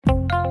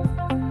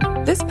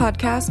This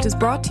podcast is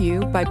brought to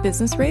you by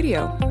Business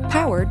Radio,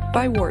 powered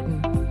by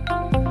Wharton.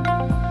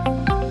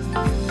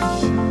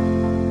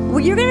 Well,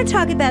 you're going to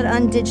talk about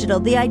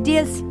undigital. The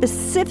idea is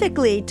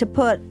specifically to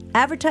put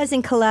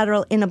advertising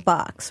collateral in a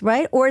box,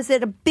 right? Or is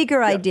it a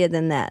bigger idea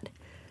than that?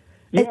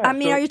 Yeah,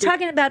 are you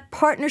talking about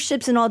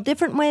partnerships in all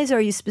different ways, or are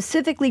you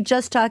specifically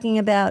just talking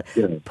about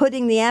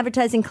putting the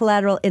advertising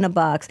collateral in a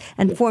box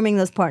and forming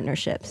those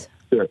partnerships?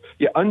 Sure.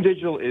 Yeah,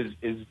 undigital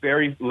is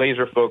very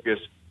laser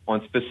focused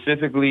on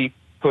specifically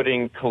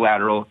putting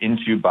collateral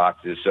into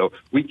boxes. So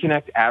we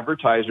connect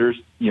advertisers,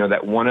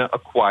 that want to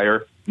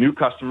acquire new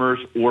customers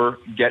or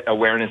get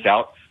awareness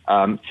out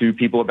to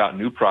people about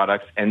new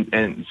products.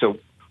 And so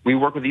we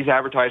work with these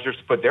advertisers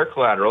to put their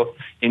collateral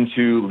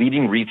into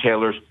leading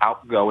retailers'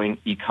 outgoing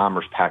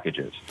e-commerce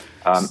packages.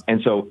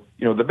 And so,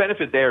 the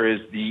benefit there is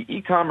the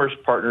e-commerce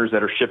partners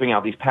that are shipping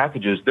out these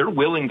packages, they're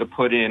willing to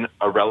put in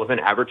a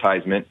relevant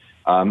advertisement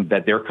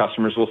that their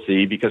customers will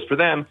see, because for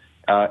them,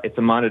 it's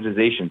a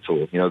monetization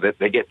tool, that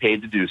they get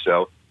paid to do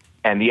so.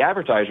 And the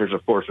advertisers,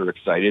 of course, are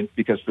excited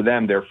because for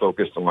them, they're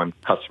focused on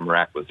customer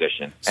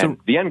acquisition. And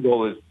the end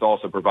goal is to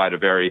also provide a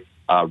very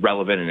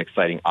relevant and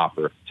exciting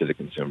offer to the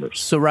consumers.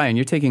 So, Ryan,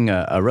 you're taking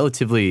a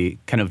relatively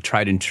kind of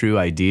tried and true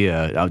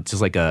idea,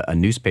 just like a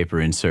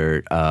newspaper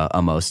insert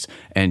almost,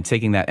 and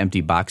taking that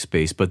empty box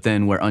space. But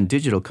then where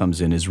undigital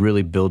comes in is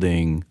really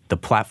building the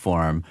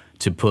platform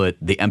to put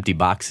the empty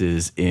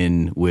boxes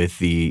in with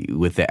the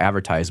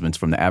advertisements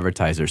from the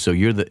advertiser. So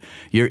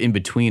you're in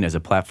between as a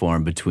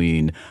platform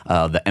between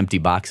the empty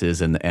boxes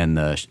and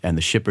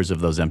the shippers of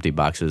those empty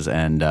boxes,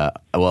 and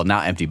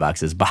not empty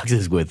boxes,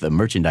 boxes with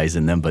merchandise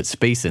in them, but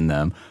space in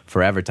them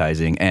for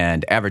advertising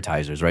and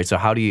advertisers, right? So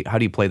how do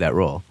you play that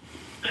role?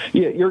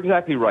 Yeah, you're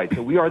exactly right.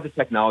 So we are the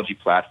technology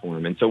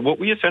platform, and so what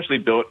we essentially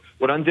built,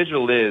 what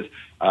Undigital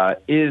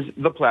is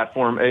the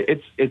platform.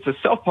 It's a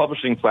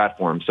self-publishing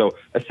platform. So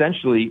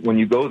essentially, when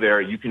you go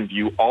there, you can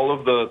view all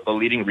of the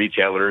leading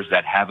retailers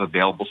that have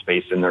available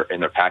space in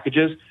their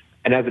packages.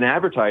 And as an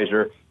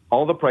advertiser,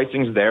 all the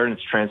pricing's there and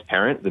it's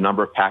transparent, the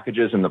number of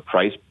packages and the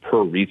price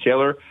per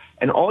retailer.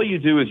 And all you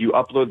do is you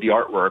upload the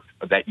artwork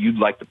that you'd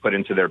like to put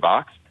into their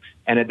box.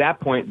 And at that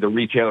point, the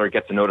retailer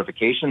gets a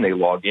notification. They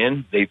log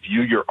in, they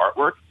view your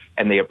artwork,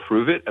 and they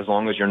approve it as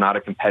long as you're not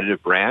a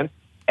competitive brand.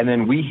 And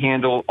then we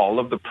handle all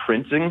of the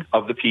printing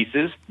of the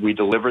pieces. We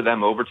deliver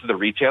them over to the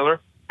retailer.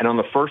 And on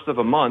the first of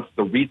the month,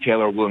 the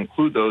retailer will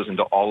include those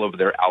into all of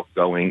their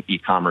outgoing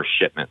e-commerce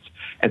shipments.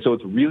 And so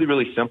it's really,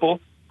 really simple.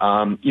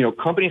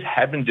 Companies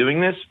had been doing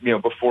this,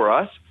 before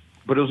us,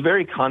 but it was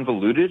very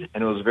convoluted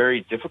and it was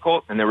very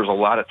difficult. And there was a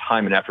lot of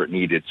time and effort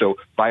needed. So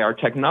by our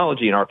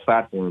technology and our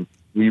platform,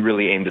 we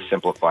really aim to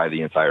simplify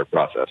the entire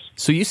process.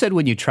 So you said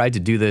when you tried to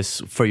do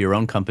this for your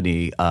own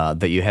company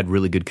that you had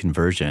really good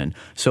conversion.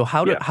 So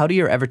how do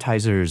your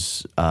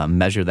advertisers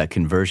measure that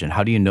conversion?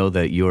 How do you know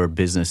that your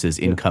business is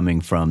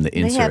incoming from the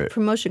insert? They have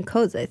promotion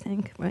codes, I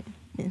think, right?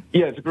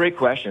 Yeah, it's a great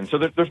question. So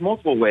there's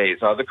multiple ways.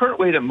 The current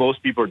way that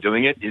most people are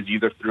doing it is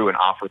either through an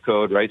offer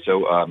code, right?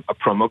 So a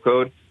promo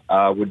code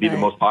would be the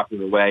most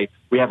popular way.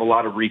 We have a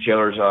lot of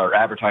retailers or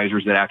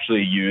advertisers that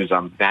actually use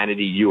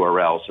vanity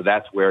URL. So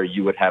that's where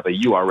you would have a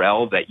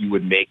URL that you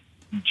would make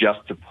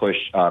just to push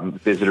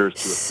visitors to.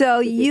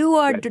 So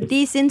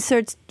these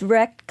inserts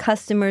direct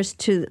customers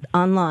to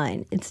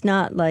online. It's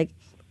not like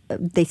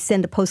they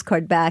send a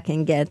postcard back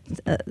and get.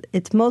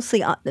 It's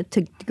mostly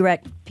to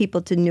direct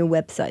people to new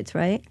websites,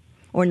 right?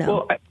 Or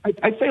no? Well,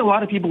 I'd say a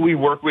lot of people we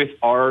work with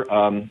are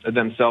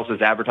themselves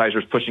as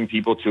advertisers pushing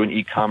people to an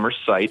e-commerce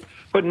site,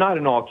 but not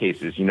in all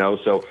cases,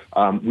 So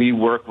we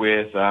work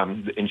with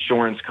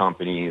insurance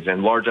companies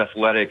and large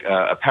athletic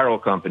apparel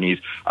companies.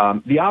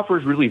 The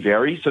offers really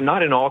vary. So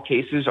not in all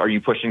cases are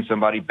you pushing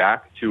somebody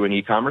back to an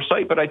e-commerce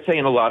site, but I'd say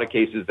in a lot of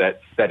cases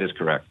that is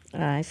correct.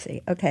 I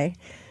see. Okay.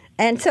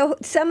 And so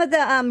some of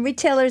the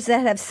retailers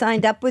that have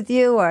signed up with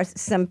you are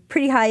some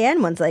pretty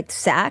high-end ones, like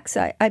Saks.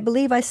 I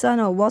believe I saw in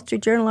a Wall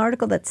Street Journal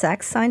article that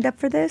Saks signed up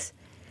for this.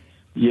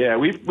 Yeah,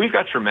 we've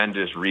got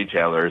tremendous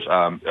retailers,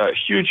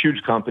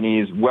 huge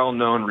companies,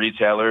 well-known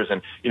retailers,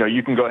 and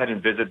you can go ahead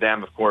and visit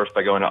them, of course,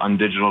 by going to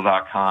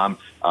undigital.com.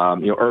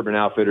 Urban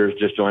Outfitters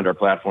just joined our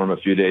platform a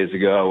few days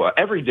ago.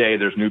 Every day,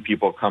 there's new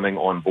people coming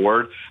on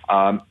board,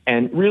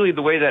 and really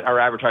the way that our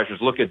advertisers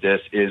look at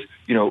this is,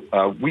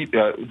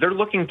 they're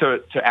looking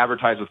to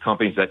advertise with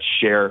companies that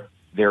share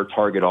their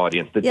target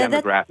audience, the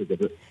demographic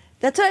of it.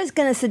 That's what I was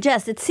going to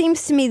suggest. It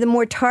seems to me the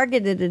more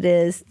targeted it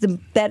is, the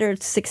better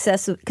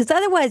success. Because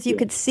otherwise you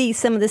could see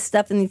some of this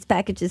stuff in these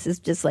packages is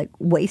just like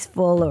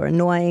wasteful or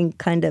annoying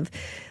kind of,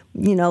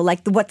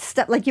 like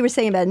like you were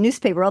saying about a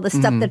newspaper, all the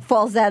stuff that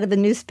falls out of a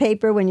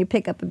newspaper when you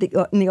pick up in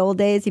the old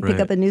days, you pick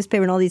up a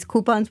newspaper and all these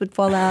coupons would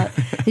fall out.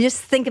 You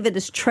just think of it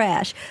as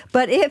trash.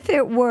 But if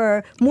it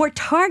were more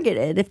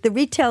targeted, if the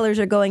retailers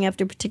are going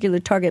after a particular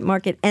target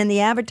market and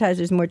the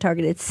advertisers more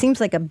targeted, it seems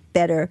like a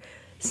better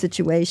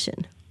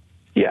situation.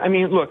 Yeah, I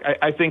mean, look,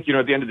 I think,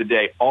 at the end of the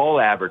day, all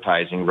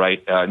advertising,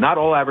 right? Not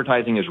all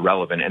advertising is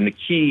relevant. And the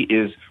key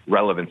is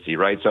relevancy,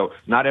 right? So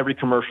not every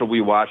commercial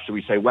we watch do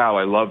we say, wow,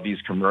 I love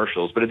these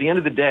commercials. But at the end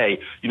of the day,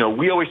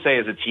 we always say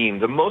as a team,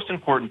 the most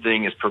important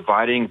thing is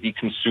providing the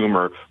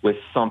consumer with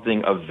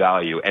something of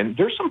value. And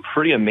there's some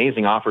pretty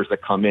amazing offers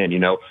that come in,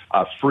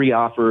 free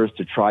offers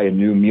to try a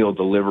new meal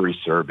delivery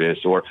service,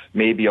 or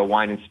maybe a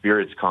wine and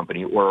spirits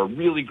company, or a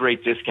really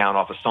great discount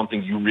off of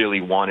something you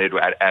really wanted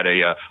at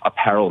a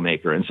apparel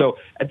maker. And so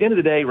at the end of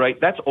the day, right,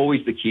 that's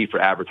always the key for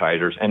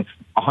advertisers. And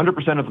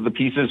 100% of the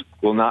pieces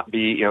will not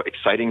be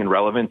exciting and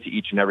relevant to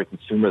each and every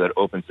consumer that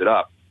opens it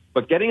up.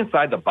 But getting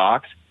inside the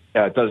box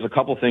does a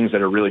couple things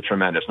that are really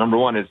tremendous. Number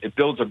one is it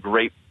builds a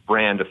great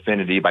brand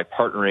affinity by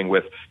partnering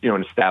with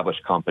an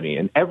established company,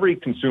 and every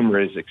consumer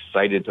is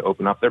excited to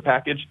open up their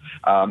package.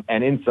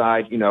 And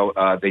inside,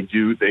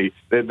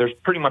 there's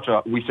pretty much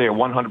we say a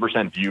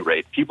 100% view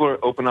rate. People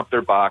open up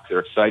their box, they're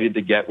excited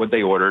to get what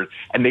they ordered,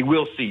 and they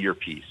will see your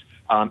piece.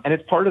 And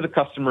it's part of the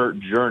customer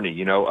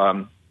journey.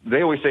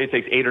 They always say it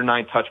takes 8 or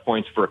 9 touch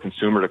points for a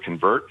consumer to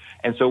convert.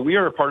 And so we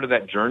are a part of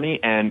that journey,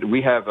 and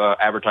we have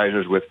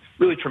advertisers with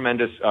really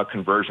tremendous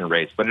conversion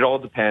rates. But it all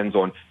depends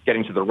on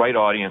getting to the right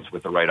audience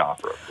with the right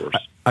offer, of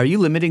course. Are you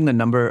limiting the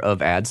number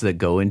of ads that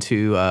go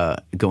into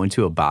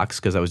a box?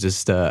 Because I was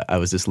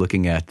just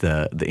looking at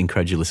the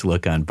incredulous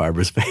look on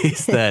Barbara's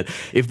face. That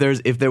if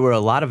there were a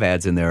lot of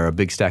ads in there or a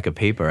big stack of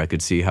paper, I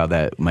could see how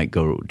that might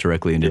go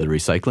directly into the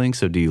recycling.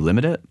 So do you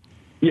limit it?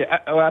 Yeah,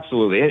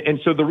 absolutely. And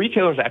so the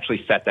retailers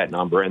actually set that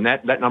number, and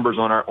that number is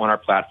on our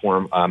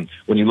platform.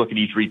 When you look at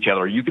each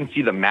retailer, you can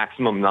see the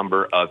maximum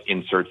number of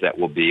inserts that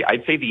will be.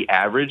 I'd say the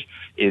average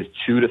is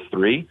 2 to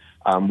 3.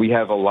 We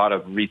have a lot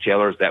of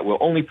retailers that will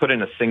only put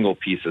in a single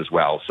piece as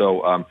well.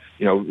 So,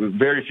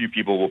 very few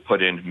people will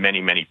put in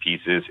many, many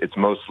pieces. It's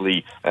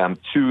mostly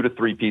 2 to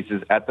 3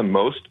 pieces at the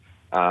most.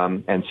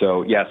 And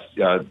so, yes,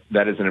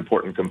 that is an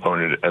important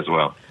component as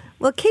well.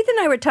 Well, Keith and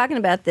I were talking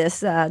about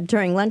this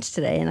during lunch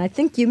today, and I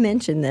think you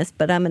mentioned this,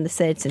 but I'm going to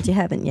say it since you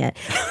haven't yet.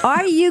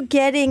 Are you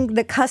getting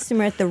the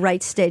customer at the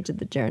right stage of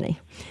the journey?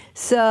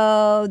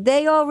 So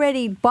they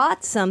already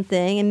bought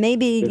something, and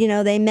maybe,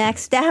 they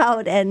maxed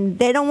out, and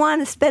they don't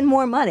want to spend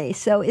more money.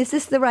 So is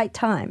this the right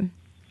time?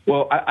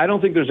 Well, I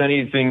don't think there's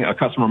anything a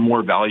customer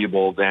more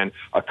valuable than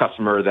a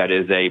customer that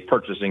is a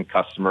purchasing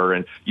customer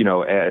and,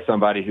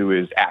 somebody who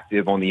is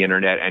active on the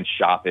internet and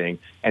shopping.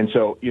 And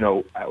so,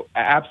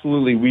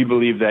 absolutely, we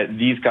believe that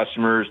these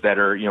customers that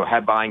are,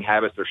 have buying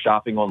habits, they're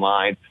shopping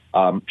online,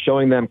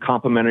 showing them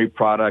complementary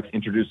products,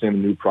 introducing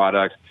them new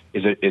products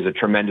is a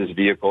tremendous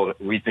vehicle.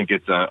 We think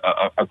it's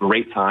a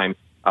great time.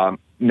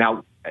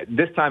 Now,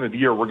 this time of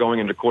year, we're going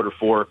into quarter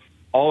 4.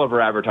 All of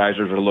our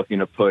advertisers are looking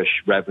to push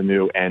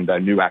revenue and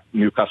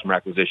new customer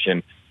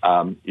acquisition.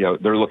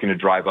 They're looking to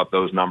drive up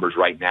those numbers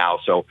right now.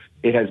 So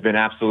it has been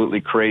absolutely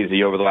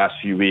crazy over the last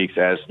few weeks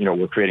as,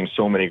 we're creating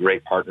so many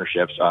great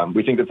partnerships.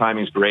 We think the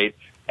timing is great.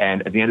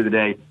 And at the end of the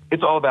day,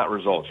 it's all about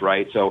results,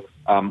 right? So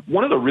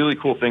one of the really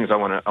cool things I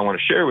want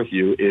to share with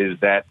you is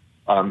that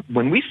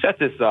when we set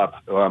this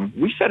up,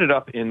 we set it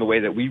up in the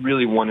way that we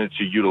really wanted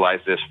to utilize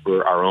this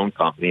for our own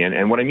company.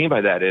 And what I mean by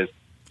that is,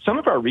 some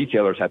of our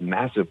retailers have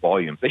massive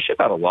volumes. They ship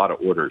out a lot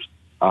of orders.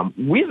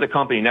 We as a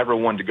company never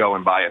wanted to go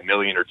and buy 1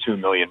 million or 2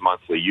 million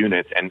monthly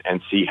units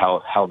and see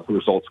how the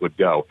results would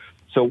go.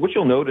 So what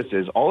you'll notice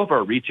is all of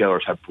our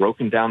retailers have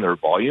broken down their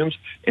volumes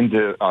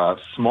into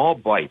small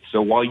bites.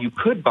 So while you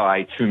could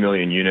buy 2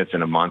 million units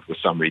in a month with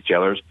some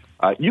retailers,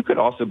 you could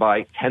also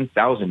buy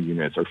 10,000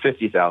 units or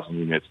 50,000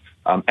 units.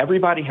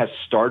 Everybody has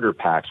starter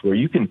packs where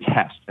you can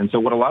test. And so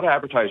what a lot of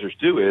advertisers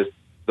do is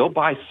they'll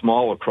buy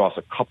small across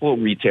a couple of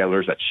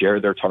retailers that share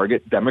their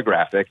target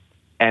demographic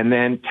and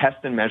then test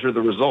and measure the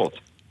results.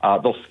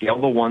 They'll scale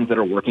the ones that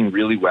are working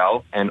really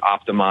well and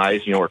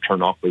optimize, or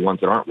turn off the ones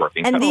that aren't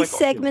working. And these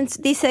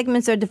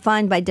segments are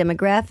defined by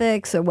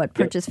demographics or what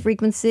purchase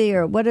frequency,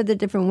 or what are the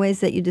different ways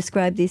that you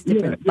describe these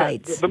different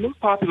bites? The most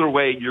popular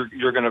way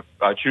you're going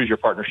to choose your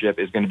partnership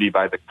is going to be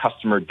by the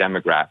customer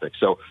demographic.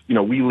 So,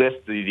 we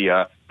list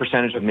the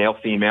percentage of male,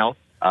 female.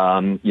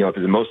 If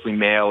it's mostly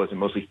male, is it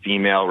mostly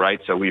female,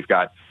 right? So we've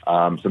got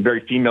some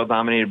very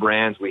female-dominated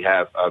brands. We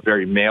have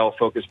very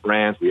male-focused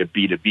brands. We have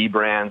B2B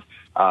brands.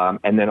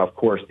 And then, of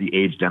course, the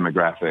age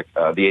demographic,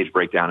 the age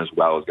breakdown as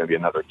well is going to be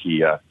another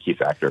key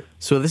factor.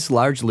 So this is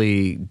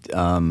largely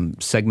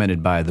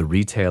segmented by the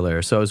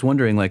retailer. So I was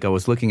wondering, I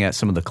was looking at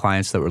some of the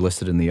clients that were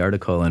listed in the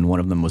article, and one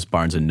of them was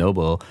Barnes &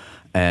 Noble.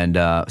 And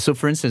so,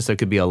 for instance, there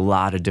could be a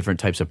lot of different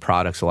types of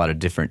products, a lot of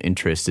different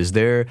interests. Is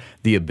there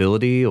the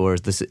ability, or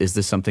is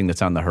this something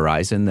that's on the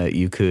horizon that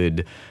you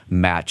could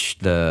match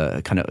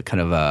the kind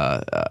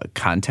of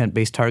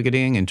content-based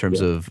targeting in terms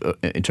of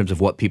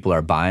what people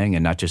are buying,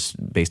 and not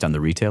just based on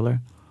the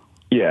retailer?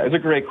 Yeah, it's a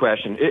great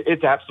question.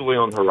 It's absolutely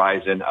on the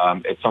horizon.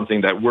 It's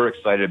something that we're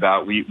excited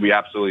about. We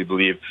absolutely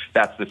believe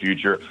that's the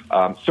future.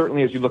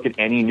 Certainly, as you look at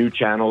any new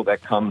channel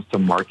that comes to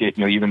market,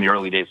 even the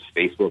early days of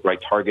Facebook, right,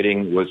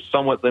 targeting was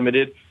somewhat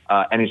limited.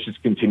 and it's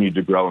just continued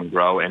to grow and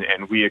grow.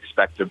 And we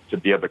expect to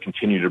be able to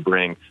continue to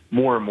bring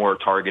more and more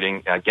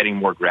targeting, getting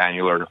more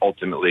granular, and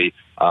ultimately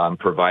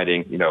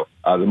providing,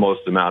 the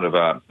most amount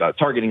of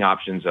targeting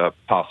options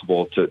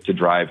possible to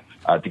drive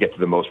to get to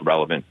the most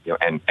relevant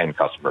end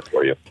customer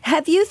for you.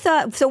 Have you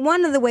thought? So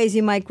one of the ways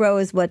you might grow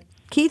is what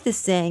Keith is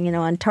saying,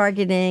 on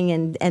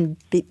targeting and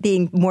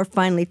being more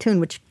finely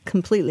tuned, which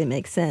completely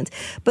makes sense.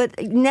 But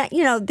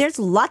there's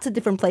lots of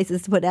different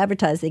places to put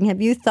advertising.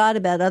 Have you thought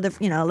about other?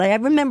 Like I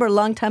remember a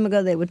long time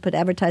ago they would put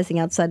advertising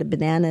outside of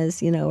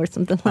bananas, or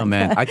something like that. Oh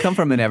man, I come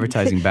from an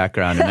advertising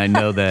background, and I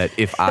know that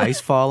if eyes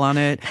fall on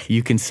it,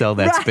 you can sell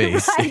that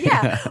space. Right,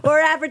 yeah. Or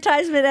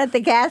advertisement at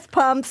the gas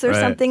pumps or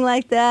something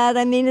like that.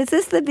 I mean, is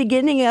this the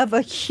beginning of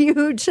a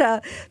huge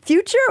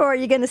future, or are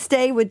you going to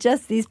stay with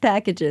just these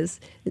packages?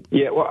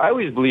 Yeah, well, I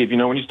always believe,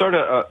 when you start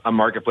a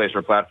marketplace or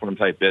a platform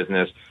type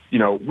business,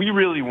 we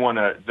really want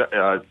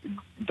to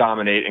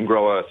dominate and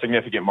grow a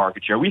significant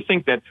market share. We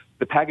think that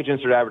the package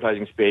insert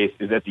advertising space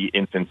is at the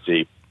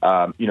infancy.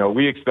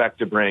 We expect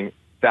to bring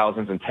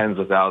thousands and tens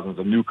of thousands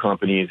of new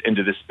companies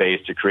into this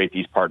space to create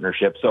these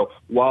partnerships. So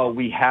while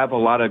we have a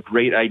lot of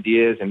great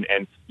ideas,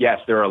 and yes,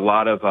 there are a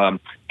lot of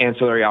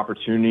ancillary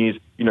opportunities,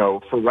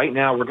 for right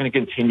now, we're going to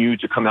continue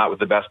to come out with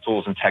the best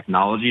tools and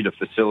technology to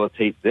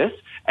facilitate this.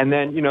 And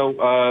then,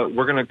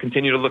 we're going to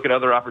continue to look at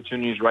other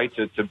opportunities, right,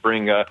 to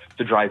bring,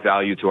 to drive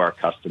value to our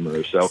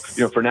customers. So,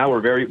 for now,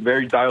 we're very,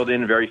 very dialed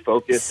in, very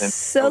focused. And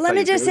so let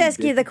me just ask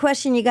you the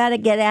question you got to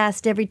get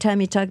asked every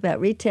time you talk about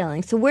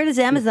retailing. So where does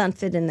Amazon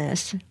fit in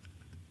this?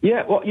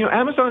 Yeah, well,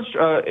 Amazon's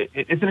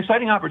it's an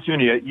exciting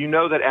opportunity. You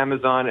know that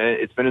Amazon,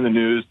 it's been in the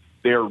news.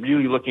 They're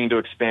really looking to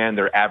expand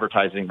their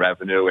advertising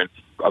revenue, and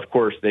of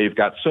course, they've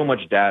got so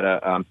much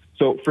data.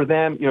 So for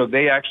them,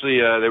 they actually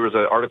there was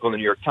an article in the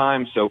New York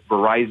Times. So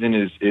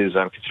Verizon is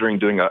considering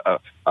doing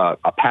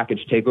a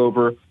package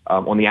takeover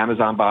on the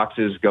Amazon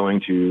boxes, going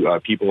to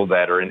people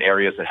that are in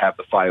areas that have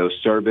the FiOS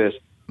service.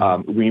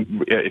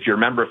 If you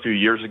remember, a few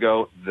years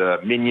ago, the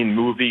Minion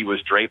movie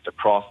was draped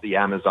across the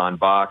Amazon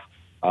box.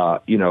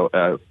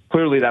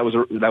 Clearly that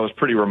was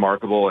pretty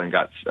remarkable and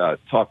got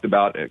talked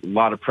about. A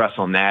lot of press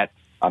on that.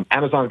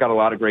 Amazon's got a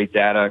lot of great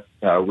data.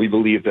 We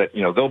believe that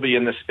they'll be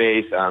in this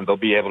space. They'll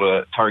be able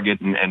to target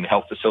and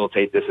help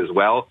facilitate this as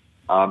well.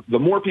 The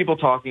more people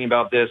talking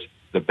about this,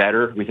 the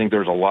better. We think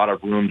there's a lot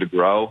of room to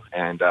grow,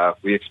 and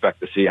we expect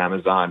to see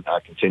Amazon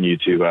continue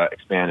to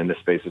expand in this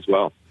space as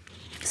well.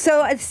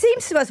 So it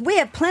seems to us we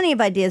have plenty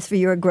of ideas for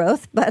your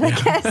growth, but I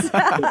guess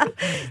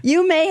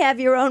you may have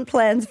your own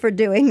plans for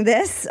doing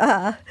this.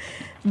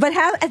 But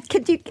how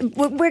could you?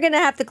 We're going to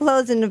have to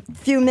close in a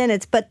few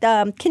minutes. But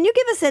can you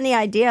give us any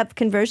idea of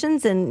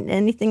conversions and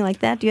anything like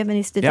that? Do you have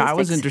any statistics? Yeah, I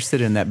was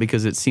interested in that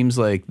because it seems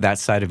like that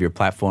side of your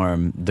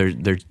platform,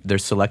 they're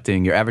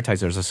selecting, your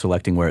advertisers are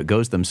selecting where it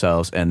goes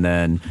themselves, and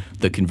then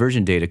the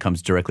conversion data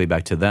comes directly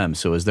back to them.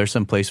 So is there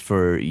some place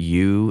for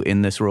you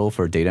in this role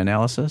for data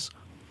analysis?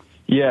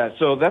 Yeah,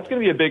 so that's going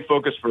to be a big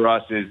focus for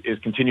us is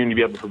continuing to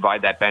be able to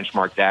provide that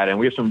benchmark data. And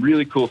we have some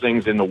really cool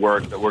things in the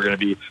works that we're going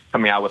to be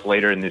coming out with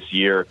later in this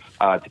year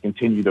to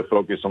continue to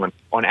focus on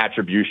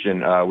attribution,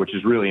 which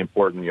is really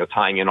important,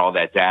 tying in all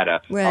that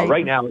data.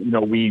 Right now,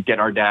 we get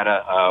our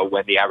data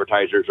when the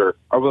advertisers are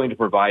willing to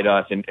provide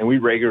us, and we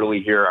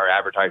regularly hear our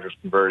advertisers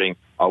converting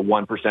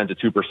 1% to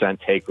 2%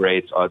 take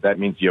rates. That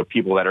means,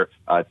 people that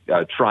are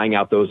trying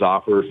out those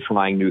offers,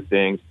 trying new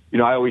things.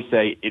 I always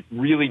say it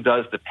really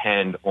does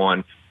depend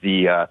on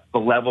the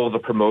level of the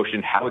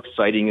promotion, how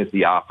exciting is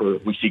the offer.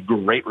 We see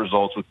great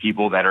results with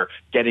people that are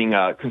getting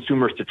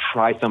consumers to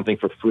try something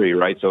for free,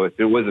 right? So if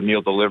it was a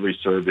meal delivery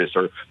service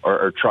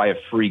or try a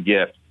free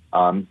gift,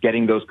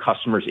 getting those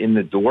customers in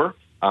the door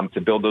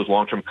to build those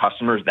long-term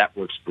customers, that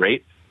works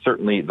great.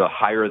 Certainly the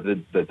higher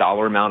the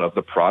dollar amount of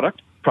the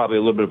product, probably a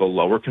little bit of a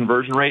lower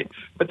conversion rate.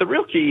 But the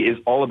real key is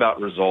all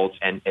about results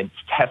and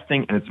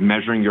testing, and it's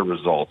measuring your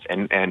results.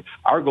 And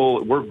our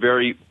goal, we're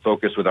very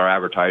focused with our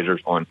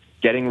advertisers on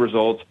getting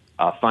results,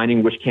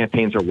 finding which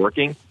campaigns are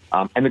working.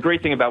 And the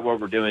great thing about what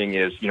we're doing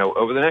is,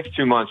 over the next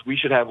 2 months, we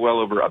should have well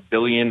over 1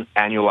 billion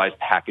annualized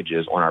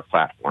packages on our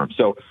platform.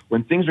 So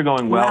when things are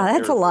going well, wow,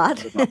 that's a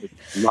lot. A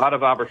lot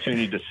of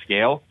opportunity to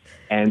scale.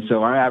 And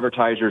so our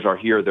advertisers are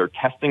here. They're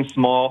testing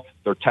small.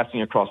 They're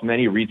testing across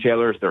many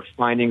retailers. They're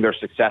finding their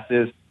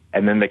successes.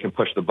 And then they can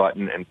push the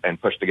button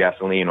and push the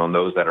gasoline on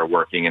those that are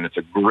working. And it's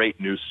a great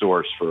news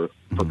source for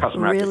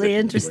customer acquisition. Really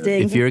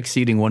interesting. If you're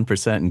exceeding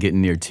 1% and getting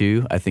near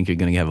 2%, I think you're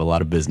going to have a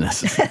lot of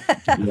business.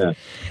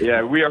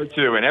 Yeah, we are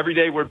too. And every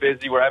day we're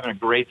busy. We're having a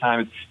great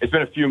time. It's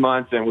been a few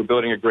months, and we're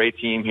building a great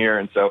team here.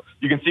 And so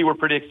you can see we're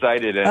pretty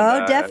excited.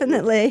 And,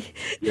 definitely.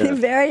 Yeah.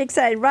 Very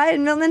excited.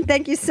 Ryan Millman,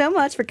 thank you so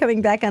much for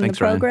coming back on the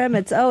program.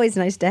 Ryan. It's always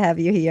nice to have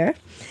you here.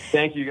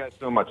 Thank you guys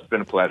so much. It's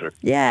been a pleasure.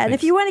 Yeah, and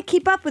if you want to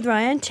keep up with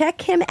Ryan,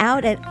 check him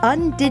out at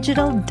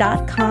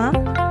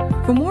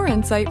undigital.com. For more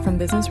insight from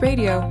Business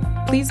Radio,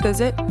 please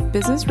visit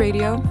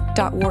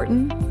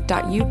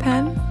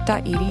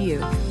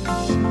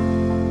businessradio.wharton.upenn.edu.